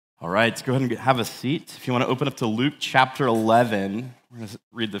All right, let's go ahead and have a seat. If you want to open up to Luke chapter 11, we're going to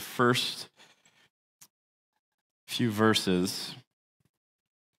read the first few verses.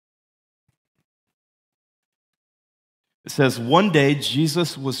 It says, "One day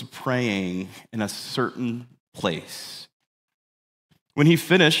Jesus was praying in a certain place. When he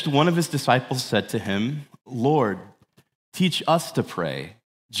finished, one of his disciples said to him, 'Lord, teach us to pray,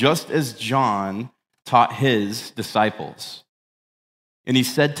 just as John taught his disciples.' And he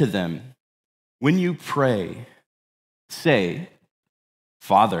said to them, 'When you pray, say,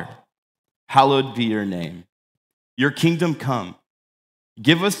 Father, hallowed be your name. Your kingdom come.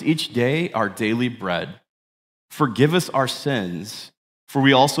 Give us each day our daily bread. Forgive us our sins, for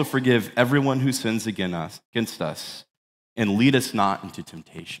we also forgive everyone who sins against us. And lead us not into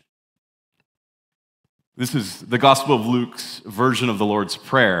temptation.'" This is the Gospel of Luke's version of the Lord's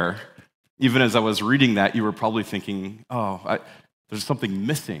Prayer. Even as I was reading that, you were probably thinking, there's something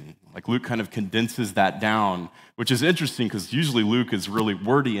missing. Like Luke kind of condenses that down, which is interesting because usually Luke is really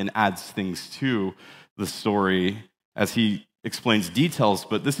wordy and adds things to the story as he explains details,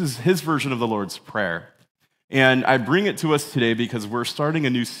 but this is his version of the Lord's Prayer. And I bring it to us today because we're starting a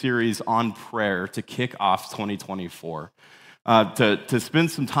new series on prayer to kick off 2024, to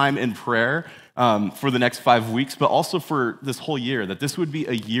spend some time in prayer for the next 5 weeks, but also for this whole year, that this would be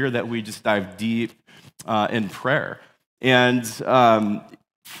a year that we just dive deep in prayer. And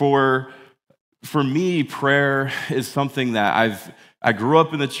for me, prayer is something that I grew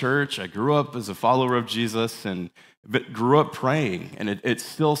up in the church. I grew up as a follower of Jesus, but grew up praying, and it's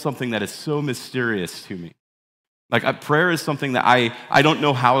still something that is so mysterious to me. Like prayer is something that I don't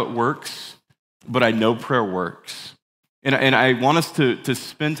know how it works, but I know prayer works. And I want us to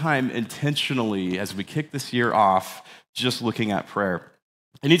spend time intentionally as we kick this year off just looking at prayer.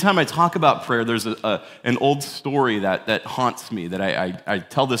 Anytime I talk about prayer, there's an old story that haunts me, that I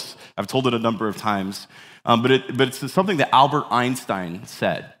tell this, I've told it a number of times, but it's something that Albert Einstein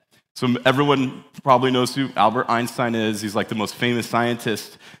said. So everyone probably knows who Albert Einstein is. He's like the most famous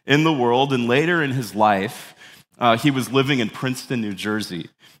scientist in the world, and later in his life, he was living in Princeton, New Jersey,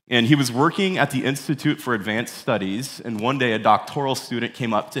 and he was working at the Institute for Advanced Studies, and one day a doctoral student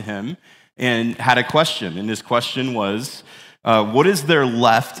came up to him and had a question, and his question was, what is there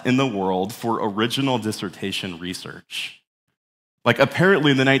left in the world for original dissertation research? Like apparently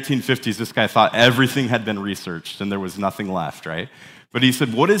in the 1950s, this guy thought everything had been researched and there was nothing left, right? But he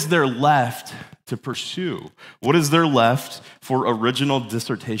said, what is there left to pursue? What is there left for original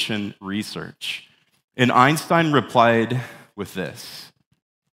dissertation research? And Einstein replied with this: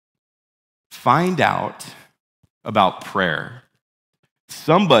 find out about prayer.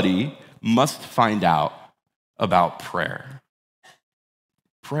 Somebody must find out about prayer.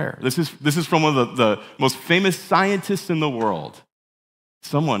 Prayer. This is from one of the most famous scientists in the world.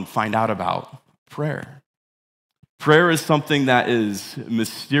 Someone find out about prayer. Prayer is something that is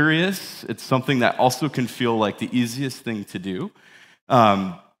mysterious. It's something that also can feel like the easiest thing to do.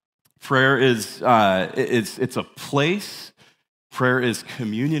 Prayer is it's a place. Prayer is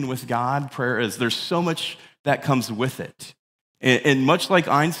communion with God. There's so much that comes with it. And much like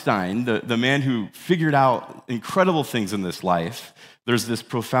Einstein, the man who figured out incredible things in this life, there's this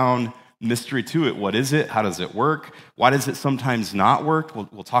profound mystery to it. What is it? How does it work? Why does it sometimes not work?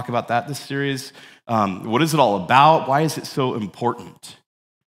 We'll talk about that this series. What is it all about? Why is it so important?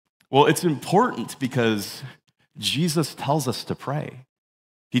 Well, it's important because Jesus tells us to pray.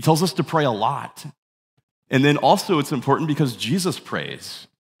 He tells us to pray a lot. And then also it's important because Jesus prays,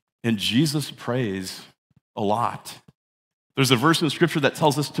 and Jesus prays a lot. There's a verse in Scripture that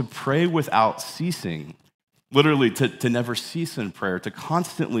tells us to pray without ceasing, literally to never cease in prayer, to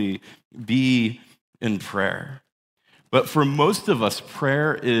constantly be in prayer. But for most of us,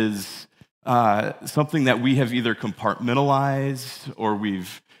 prayer is something that we have either compartmentalized, or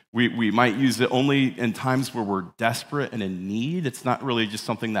we might use it only in times where we're desperate and in need. It's not really just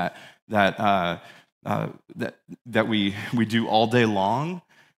something that we do all day long.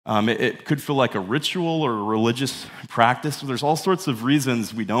 It could feel like a ritual or a religious practice. There's all sorts of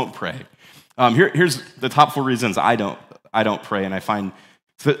reasons we don't pray. Here's the top 4 reasons I don't pray, and I find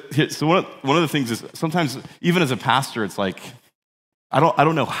so one of the things is sometimes even as a pastor, it's like I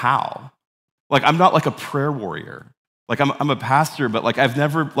don't know how. Like I'm not like a prayer warrior. Like I'm a pastor, but like I've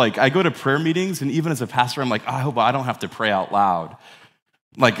never I go to prayer meetings, and even as a pastor, I'm like, I hope I don't have to pray out loud.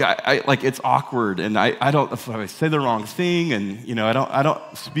 Like I it's awkward, and I don't, if I say the wrong thing, and I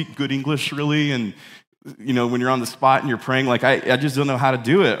don't speak good English really, and when you're on the spot and you're praying, like I just don't know how to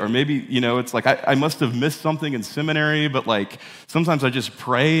do it, or maybe it's like I must have missed something in seminary, but like sometimes I just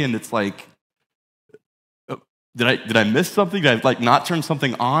pray and it's like Did I miss something? Did I like not turn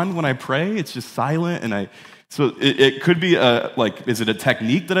something on when I pray? It's just silent, and so it could be is it a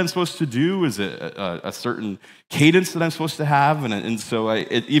technique that I'm supposed to do? Is it a certain cadence that I'm supposed to have? And so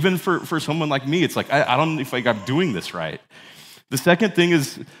even for someone like me, it's like I don't know if I'm doing this right. The second thing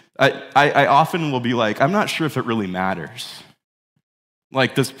is I often will be like, I'm not sure if it really matters.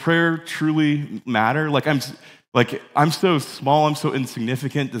 Like, does prayer truly matter? I'm so small, I'm so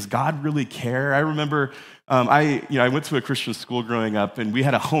insignificant. Does God really care? I remember I went to a Christian school growing up, and we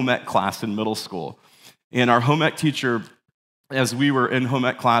had a home ec class in middle school. And our home ec teacher, as we were in home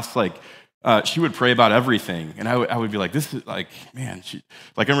ec class, she would pray about everything. And I would be like, this is man,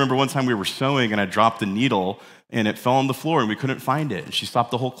 I remember one time we were sewing and I dropped a needle and it fell on the floor and we couldn't find it. And she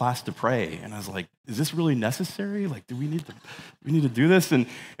stopped the whole class to pray. And I was like, is this really necessary? Do we need to do this? And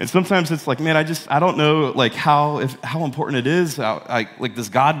sometimes it's like, man, I don't know how important it is. Does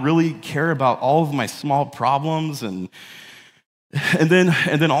God really care about all of my small problems? And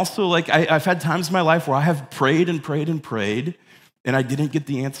then also I've had times in my life where I have prayed and prayed and prayed and I didn't get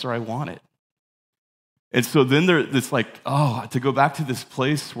the answer I wanted. And so then it's to go back to this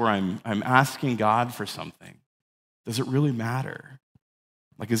place where I'm asking God for something. Does it really matter?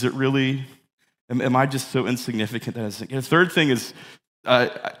 Is it really, am I just so insignificant that the third thing is,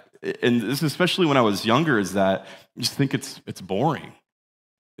 and this especially when I was younger, is that I just think it's boring.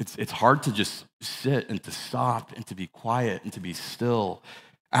 It's hard to just sit and to stop and to be quiet and to be still.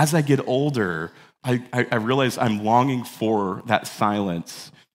 As I get older, I realize I'm longing for that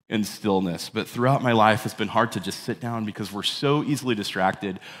silence and stillness. But throughout my life, it's been hard to just sit down because we're so easily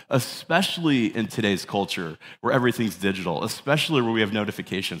distracted, especially in today's culture where everything's digital, especially where we have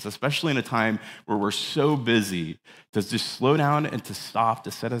notifications, especially in a time where we're so busy, to just slow down and to stop,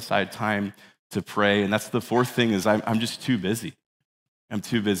 to set aside time to pray. And that's the fourth thing, is I'm just too busy. I'm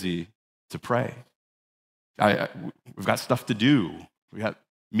too busy to pray. We've got stuff to do. We got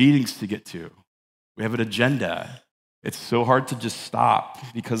meetings to get to. We have an agenda. It's so hard to just stop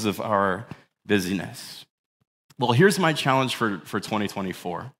because of our busyness. Well, here's my challenge for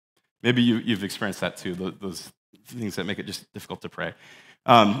 2024. Maybe you've experienced that too, those things that make it just difficult to pray.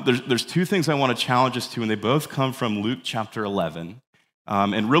 There's two things I want to challenge us to, and they both come from Luke chapter 11,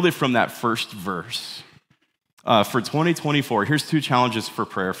 and really from that first verse. For 2024, here's two challenges for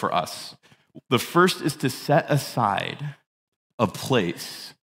prayer for us. The first is to set aside a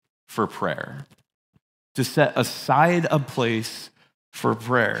place for prayer. To set aside a place for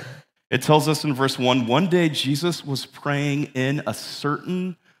prayer. It tells us in verse 1, one day Jesus was praying in a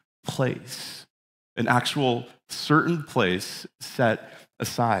certain place, an actual certain place set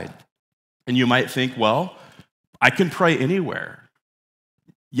aside. And you might think, well, I can pray anywhere.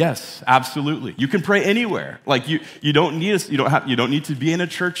 Yes, absolutely. You can pray anywhere. You don't need to be in a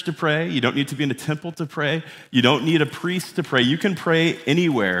church to pray. You don't need to be in a temple to pray. You don't need a priest to pray. You can pray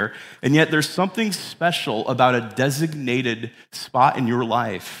anywhere. And yet there's something special about a designated spot in your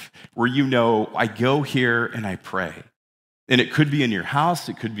life where I go here and I pray. And it could be in your house,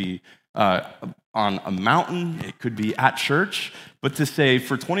 it could be on a mountain, it could be at church. But to say,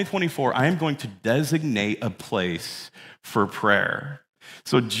 for 2024, I am going to designate a place for prayer.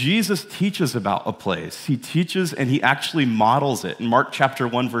 So Jesus teaches about a place. He teaches and he actually models it. In Mark chapter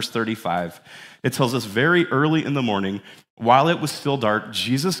 1, verse 35, it tells us very early in the morning, while it was still dark,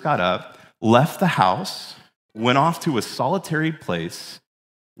 Jesus got up, left the house, went off to a solitary place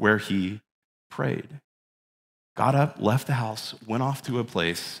where he prayed. Got up, left the house, went off to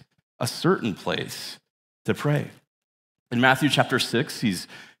a certain place to pray. In Matthew chapter 6, he's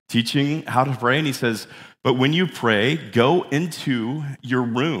teaching how to pray, and he says, but when you pray, go into your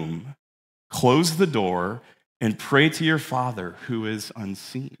room, close the door, and pray to your Father who is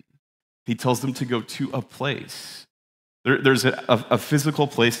unseen. He tells them to go to a place. There's a physical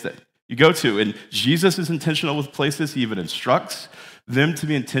place that you go to, and Jesus is intentional with places. He even instructs them to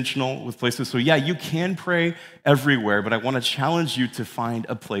be intentional with places. So yeah, you can pray everywhere, but I want to challenge you to find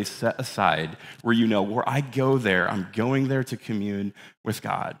a place set aside where where I go there, I'm going there to commune with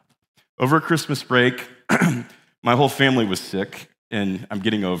God. Over Christmas break, my whole family was sick, and I'm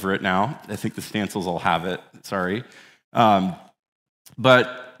getting over it now. I think the Stancils all have it, sorry.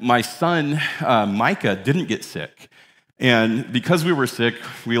 But my son, Micah, didn't get sick. And because we were sick,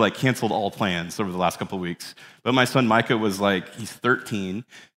 we canceled all plans over the last couple of weeks. But my son, Micah, was he's 13,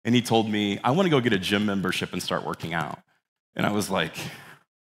 and he told me, I want to go get a gym membership and start working out. And I was like,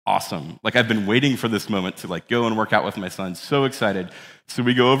 awesome. I've been waiting for this moment to go and work out with my son. So excited. So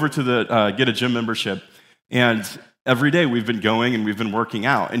we go over to get a gym membership, and every day we've been going and we've been working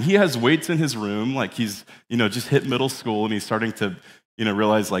out. And he has weights in his room, he's just hit middle school and he's starting to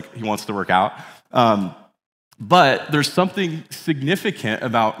realize he wants to work out. But there's something significant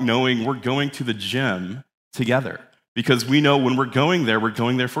about knowing we're going to the gym together, because we know when we're going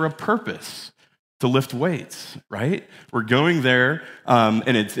there for a purpose, to lift weights, right? We're going there, and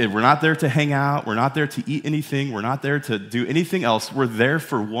we're not there to hang out. We're not there to eat anything. We're not there to do anything else. We're there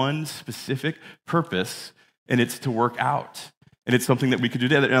for one specific purpose, and it's to work out. And it's something that we could do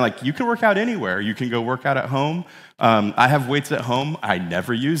together. And like, you can work out anywhere. You can go work out at home. I have weights at home. I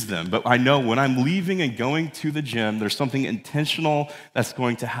never use them. But I know when I'm leaving and going to the gym, there's something intentional that's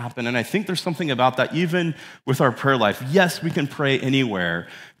going to happen. And I think there's something about that even with our prayer life. Yes, we can pray anywhere.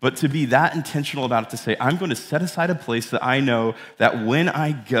 But to be that intentional about it, to say, I'm going to set aside a place that I know that when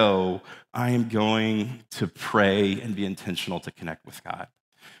I go, I am going to pray and be intentional to connect with God.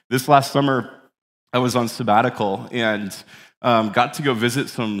 This last summer, I was on sabbatical and got to go visit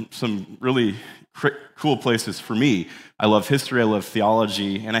some really cool places for me. I love history, I love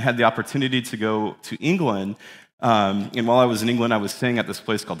theology, and I had the opportunity to go to England. And while I was in England, I was staying at this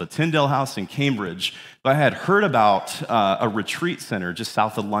place called the Tyndale House in Cambridge. But I had heard about a retreat center just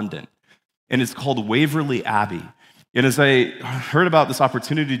south of London, and it's called Waverley Abbey. And as I heard about this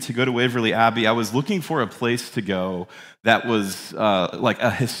opportunity to go to Waverley Abbey, I was looking for a place to go that was like a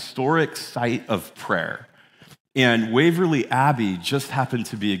historic site of prayer. And Waverley Abbey just happened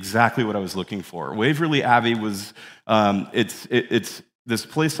to be exactly what I was looking for. Waverley Abbey was, it's this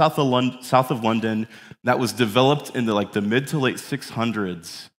place south of London that was developed in the mid to late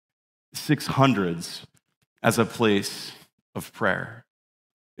 600s as a place of prayer.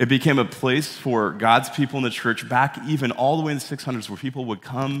 It became a place for God's people in the church back even all the way in the 600s, where people would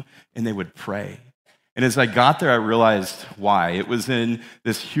come and they would pray. And as I got there, I realized why. It was in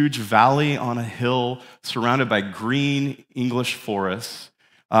this huge valley on a hill surrounded by green English forests.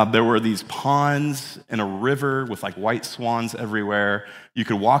 There were these ponds and a river with white swans everywhere. You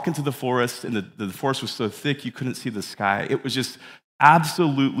could walk into the forest, and the forest was so thick you couldn't see the sky. It was just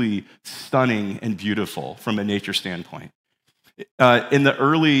absolutely stunning and beautiful from a nature standpoint. In the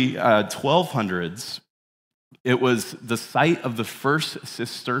early 1200s, it was the site of the first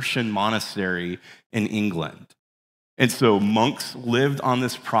Cistercian monastery in England. And so monks lived on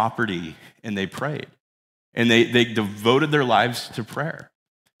this property and they prayed. And they devoted their lives to prayer.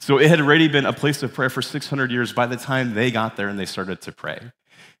 So it had already been a place of prayer for 600 years by the time they got there and they started to pray.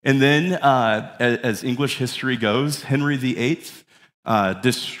 And then, as English history goes, Henry VIII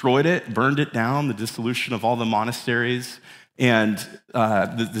destroyed it, burned it down, the dissolution of all the monasteries, and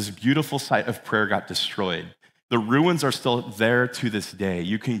this beautiful site of prayer got destroyed. The ruins are still there to this day.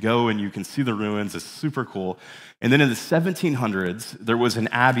 You can go and you can see the ruins. It's super cool. And then in the 1700s, there was an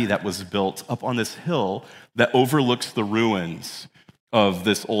abbey that was built up on this hill that overlooks the ruins of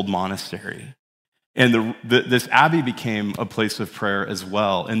this old monastery. And this abbey became a place of prayer as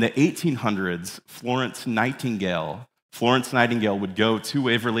well. In the 1800s, Florence Nightingale would go to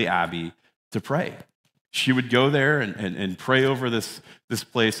Waverley Abbey to pray. She would go there and pray over this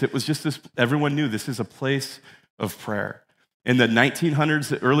place. It was just this, everyone knew this is a place of prayer. In the 1900s,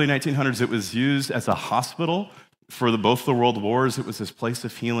 the early 1900s, it was used as a hospital for both the world wars. It was this place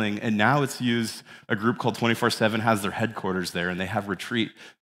of healing. And now it's used, a group called 24/7 has their headquarters there, and they have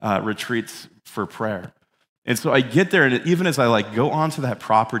retreats for prayer. And so I get there, and even as I go onto that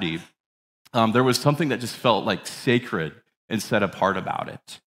property, there was something that just felt sacred and set apart about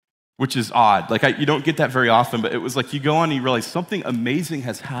it, which is odd. You don't get that very often, but it was you go on and you realize something amazing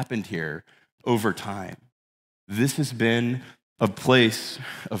has happened here over time. This has been a place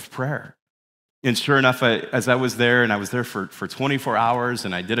of prayer. And sure enough, as I was there, and I was there for 24 hours,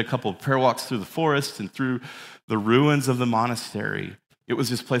 and I did a couple of prayer walks through the forest and through the ruins of the monastery, it was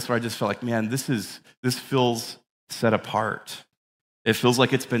this place where I just felt man, this feels set apart. It feels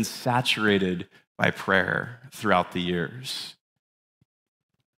like it's been saturated by prayer throughout the years.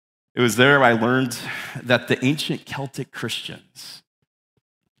 It was there I learned that the ancient Celtic Christians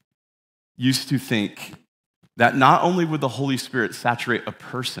used to think that not only would the Holy Spirit saturate a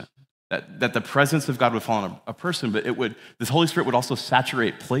person, that the presence of God would fall on a person, but this Holy Spirit would also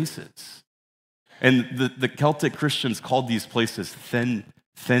saturate places. And the Celtic Christians called these places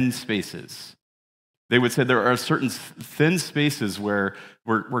thin spaces. They would say there are certain thin spaces where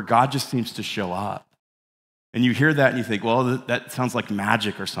God just seems to show up. And you hear that and you think, well, that sounds like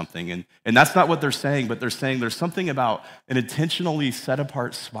magic or something. And that's not what they're saying, but they're saying there's something about an intentionally set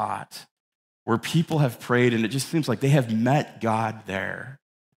apart spot where people have prayed, and it just seems like they have met God there.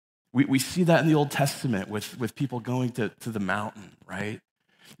 We see that in the Old Testament with people going to the mountain, right?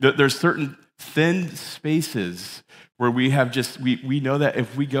 There's certain thin spaces where we know that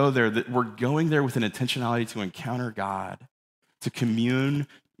if we go there, that we're going there with an intentionality to encounter God, to commune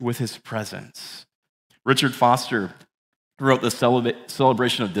with his presence. Richard Foster, who wrote The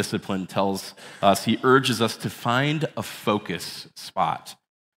Celebration of Discipline, tells us, he urges us to find a focus spot.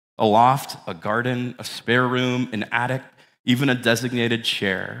 A loft, a garden, a spare room, an attic, even a designated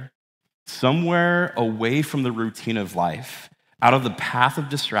chair. Somewhere away from the routine of life, out of the path of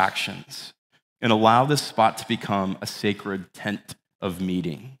distractions, and allow this spot to become a sacred tent of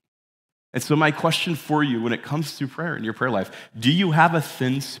meeting. And so my question for you when it comes to prayer in your prayer life, do you have a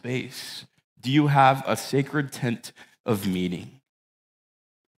thin space? Do you have a sacred tent of meeting?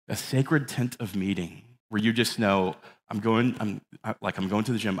 A sacred tent of meeting where you just know, I'm going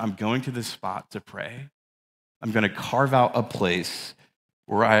to the gym, I'm going to this spot to pray. I'm going to carve out a place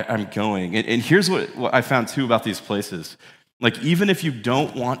where I'm going. And here's what I found too about these places. Like, even if you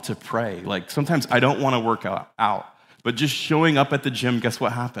don't want to pray, like sometimes I don't want to work out, but just showing up at the gym, guess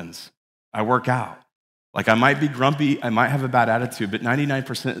what happens? I work out. Like, I might be grumpy, I might have a bad attitude, but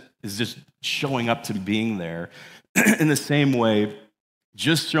 99% is just showing up to being there. In the same way,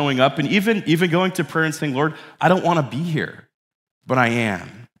 just showing up and even going to prayer and saying, Lord, I don't want to be here, but I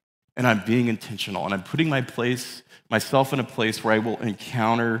am. And I'm being intentional, and I'm putting myself in a place where I will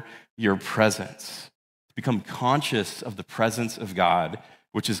encounter your presence. Become conscious of the presence of God,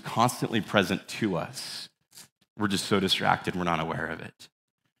 which is constantly present to us. We're just so distracted, we're not aware of it.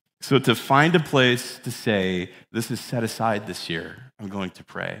 So to find a place to say, this is set aside this year, I'm going to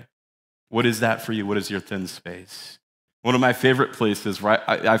pray. What is that for you? What is your thin space? One of my favorite places where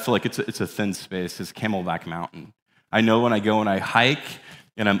I feel like it's a thin space is Camelback Mountain. I know when I go and I hike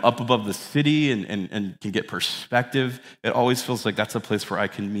and I'm up above the city and can get perspective, it always feels like that's a place where I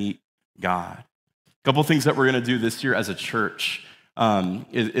can meet God. A couple things that we're going to do this year as a church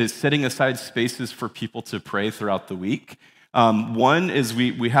is setting aside spaces for people to pray throughout the week. One is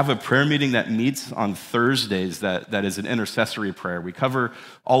we have a prayer meeting that meets on Thursdays that is an intercessory prayer. We cover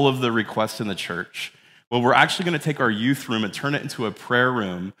all of the requests in the church. Well, we're actually going to take our youth room and turn it into a prayer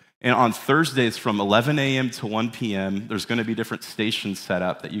room. And on Thursdays from 11 a.m. to 1 p.m., there's going to be different stations set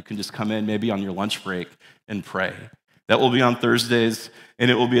up that you can just come in maybe on your lunch break and pray. That will be on Thursdays,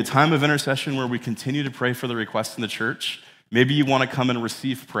 and it will be a time of intercession where we continue to pray for the requests in the church. Maybe you want to come and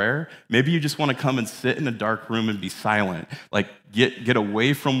receive prayer. Maybe you just want to come and sit in a dark room and be silent. Like, get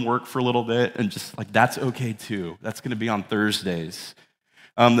away from work for a little bit, and just like, that's okay too. That's going to be on Thursdays.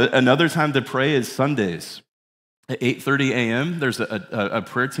 Another time to pray is Sundays. At 8:30 a.m., there's a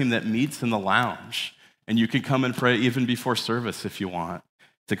prayer team that meets in the lounge, and you can come and pray even before service if you want,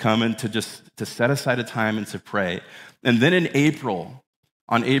 to come and to set aside a time and to pray. And then in April,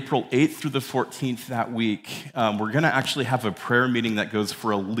 on April 8th through the 14th that week, we're going to actually have a prayer meeting that goes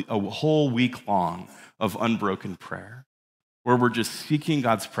for a whole week long of unbroken prayer, where we're just seeking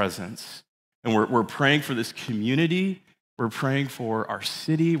God's presence, and we're praying for this community, we're praying for our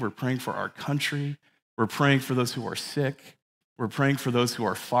city, we're praying for our country, we're praying for those who are sick, we're praying for those who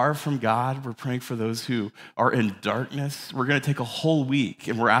are far from God, we're praying for those who are in darkness. We're going to take a whole week,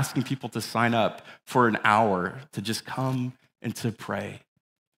 and we're asking people to sign up for an hour to just come and to pray,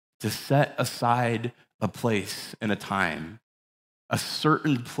 to set aside a place and a time, a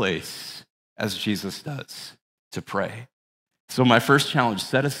certain place, as Jesus does, to pray. So my first challenge,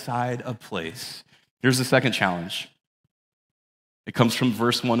 set aside a place. Here's the second challenge. It comes from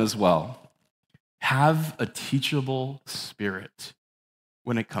verse 1 as well. Have a teachable spirit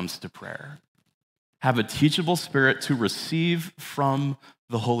when it comes to prayer. Have a teachable spirit to receive from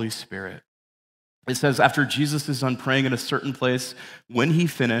the Holy Spirit. It says, after Jesus is done praying in a certain place, when he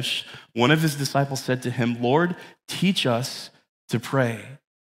finished, one of his disciples said to him, Lord, teach us to pray,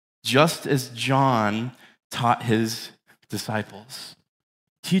 just as John taught his disciples.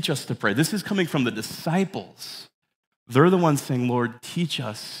 Teach us to pray. This is coming from the disciples. They're the ones saying, Lord, teach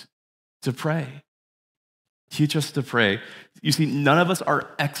us to pray. Teach us to pray. You see, none of us are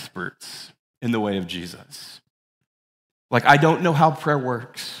experts in the way of Jesus. Like, I don't know how prayer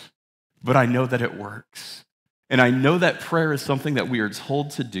works, but I know that it works. And I know that prayer is something that we are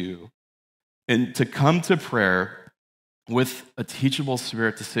told to do. And to come to prayer with a teachable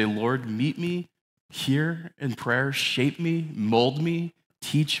spirit to say, Lord, meet me here in prayer, shape me, mold me,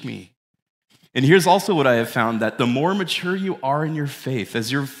 teach me. And here's also what I have found, that the more mature you are in your faith, as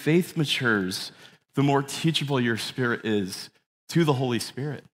your faith matures, the more teachable your spirit is to the Holy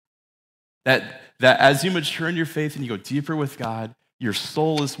Spirit. That as you mature in your faith and you go deeper with God, your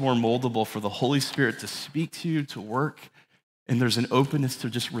soul is more moldable for the Holy Spirit to speak to you, to work, and there's an openness to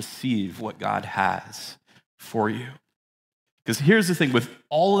just receive what God has for you. Because here's the thing, with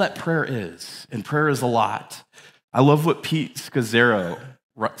all that prayer is, and prayer is a lot, I love what Pete Scazzaro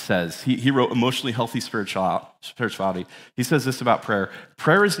says. He wrote Emotionally Healthy Spirituality. He says this about prayer.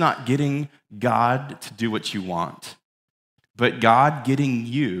 Prayer is not getting God to do what you want, but God getting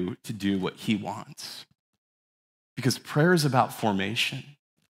you to do what he wants. Because prayer is about formation.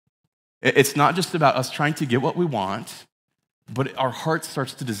 It's not just about us trying to get what we want, but our heart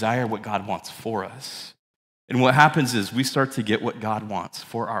starts to desire what God wants for us. And what happens is we start to get what God wants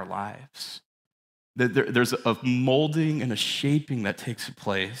for our lives. There's a molding and a shaping that takes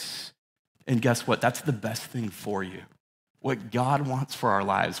place. And guess what? That's the best thing for you. What God wants for our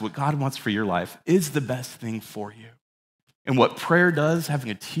lives, what God wants for your life is the best thing for you. And what prayer does, having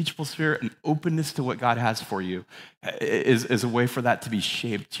a teachable spirit and openness to what God has for you, is a way for that to be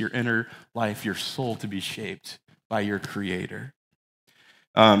shaped, your inner life, your soul to be shaped by your Creator.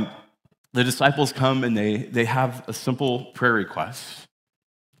 The disciples come and they have a simple prayer request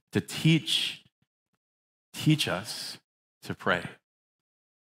to teach us to pray.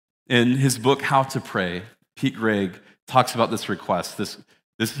 In his book, How to Pray, Pete Greig talks about this request.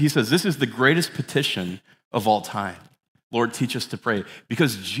 He says, this is the greatest petition of all time. Lord, teach us to pray.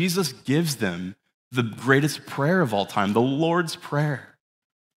 Because Jesus gives them the greatest prayer of all time, the Lord's Prayer.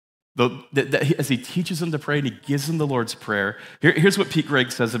 As he teaches them to pray and he gives them the Lord's Prayer, here's what Pete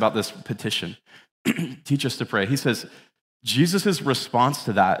Greig says about this petition. Teach us to pray. He says, Jesus' response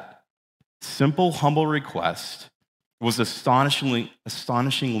to that simple, humble request was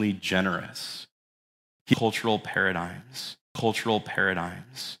astonishingly generous. Cultural paradigms.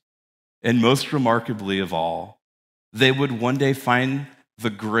 And most remarkably of all, they would one day find the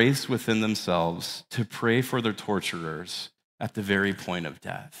grace within themselves to pray for their torturers at the very point of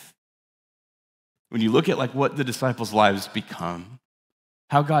death. When you look at what the disciples' lives become,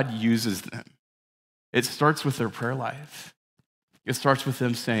 how God uses them, it starts with their prayer life. It starts with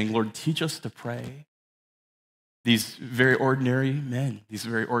them saying, Lord, teach us to pray. These very ordinary men, these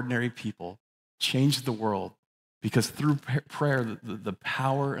very ordinary people changed the world because through prayer, the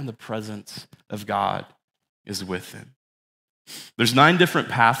power and the presence of God is with them. There's 9 different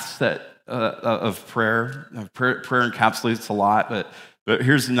paths of prayer. Prayer encapsulates a lot, but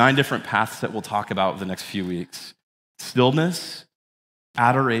here's 9 different paths that we'll talk about the next few weeks. Stillness,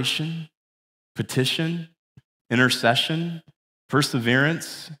 adoration, petition, intercession,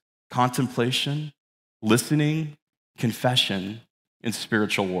 perseverance, contemplation, listening, confession, and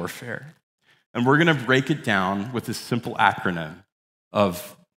spiritual warfare. And we're going to break it down with this simple acronym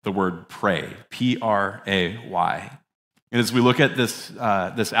of the word pray, P-R-A-Y. And as we look at this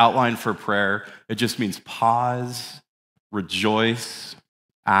outline for prayer, it just means pause, rejoice,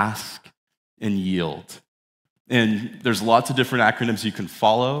 ask, and yield. And there's lots of different acronyms you can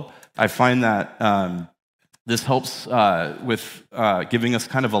follow. I find that this helps with giving us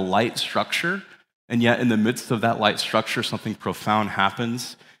kind of a light structure, and yet in the midst of that light structure, something profound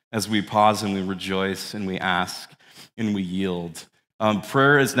happens as we pause and we rejoice and we ask and we yield.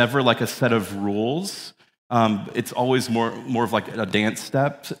 Prayer is never like a set of rules. It's always more of like a dance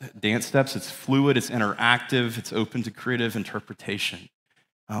steps. It's fluid, it's interactive, it's open to creative interpretation.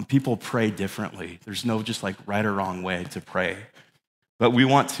 People pray differently. There's no just like right or wrong way to pray. But we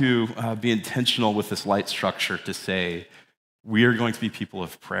want to be intentional with this light structure to say, we are going to be people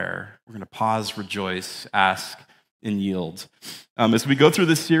of prayer. We're going to pause, rejoice, ask, and yield. As we go through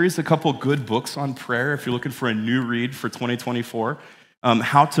this series, a couple good books on prayer. If you're looking for a new read for 2024,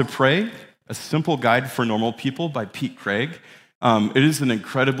 How to Pray, A Simple Guide for Normal People by Pete Greig. It is an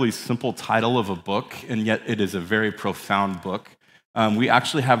incredibly simple title of a book, and yet it is a very profound book. We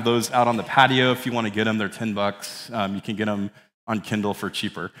actually have those out on the patio. If you want to get them, they're $10. You can get them on Kindle for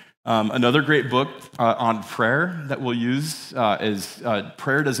cheaper. Another great book on prayer that we'll use is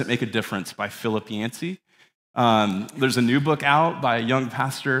Prayer Doesn't Make a Difference by Philip Yancey. There's a new book out by a young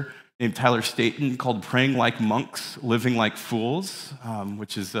pastor named Tyler Staton called Praying Like Monks, Living Like Fools,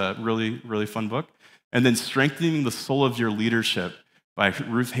 which is a really, really fun book. And then Strengthening the Soul of Your Leadership by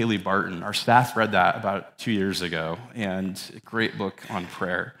Ruth Haley Barton. Our staff read that about 2 years ago, and a great book on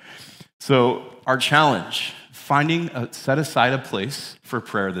prayer. So our challenge, set aside a place for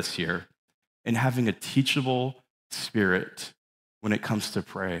prayer this year and having a teachable spirit when it comes to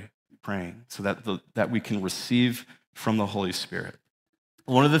praying so that we can receive from the Holy Spirit.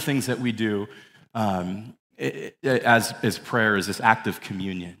 One of the things that we do as prayer is this act of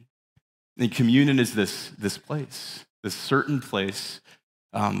communion. And communion is this place, this certain place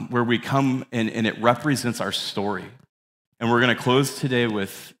where we come and it represents our story. And we're going to close today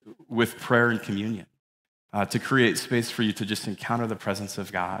with prayer and communion to create space for you to just encounter the presence of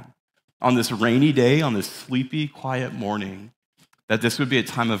God. On this rainy day, on this sleepy, quiet morning, that this would be a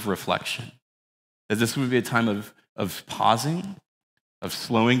time of reflection, that this would be a time of pausing, of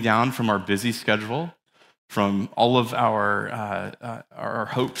slowing down from our busy schedule, from all of our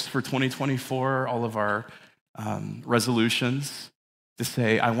hopes for 2024, all of our resolutions, to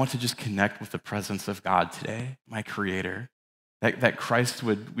say, I want to just connect with the presence of God today, my Creator, that Christ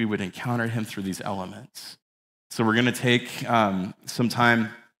we would encounter him through these elements. So we're going to take some time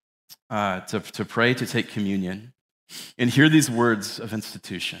to pray, to take communion, and hear these words of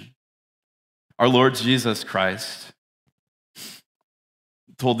institution. Our Lord Jesus Christ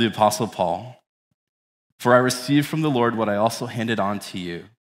told the Apostle Paul, "For I received from the Lord what I also handed on to you,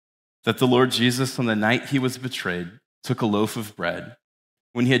 that the Lord Jesus, on the night he was betrayed, took a loaf of bread.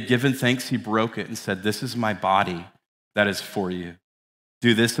 When he had given thanks, he broke it and said, 'This is my body that is for you.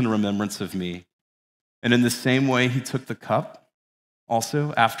 Do this in remembrance of me.' And in the same way, he took the cup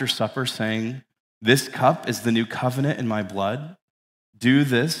also after supper, saying, 'This cup is the new covenant in my blood. Do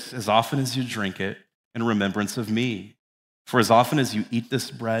this as often as you drink it in remembrance of me. For as often as you eat this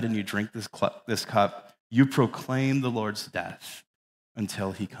bread and you drink this cup, you proclaim the Lord's death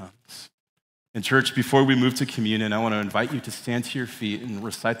until he comes.'" And church, before we move to communion, I want to invite you to stand to your feet and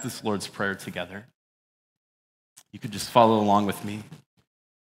recite this Lord's Prayer together. You could just follow along with me.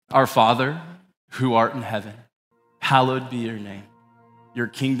 Our Father, who art in heaven, hallowed be your name. Your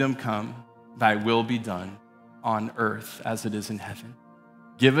kingdom come, thy will be done on earth as it is in heaven.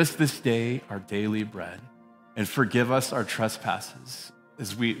 Give us this day our daily bread, and forgive us our trespasses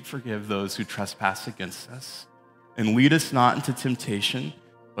as we forgive those who trespass against us. And lead us not into temptation,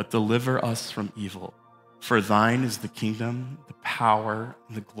 but deliver us from evil. For thine is the kingdom, the power,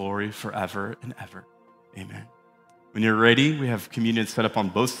 and the glory forever and ever. Amen. When you're ready, we have communion set up on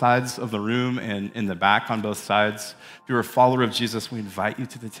both sides of the room and in the back on both sides. If you're a follower of Jesus, we invite you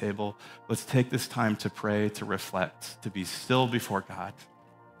to the table. Let's take this time to pray, to reflect, to be still before God.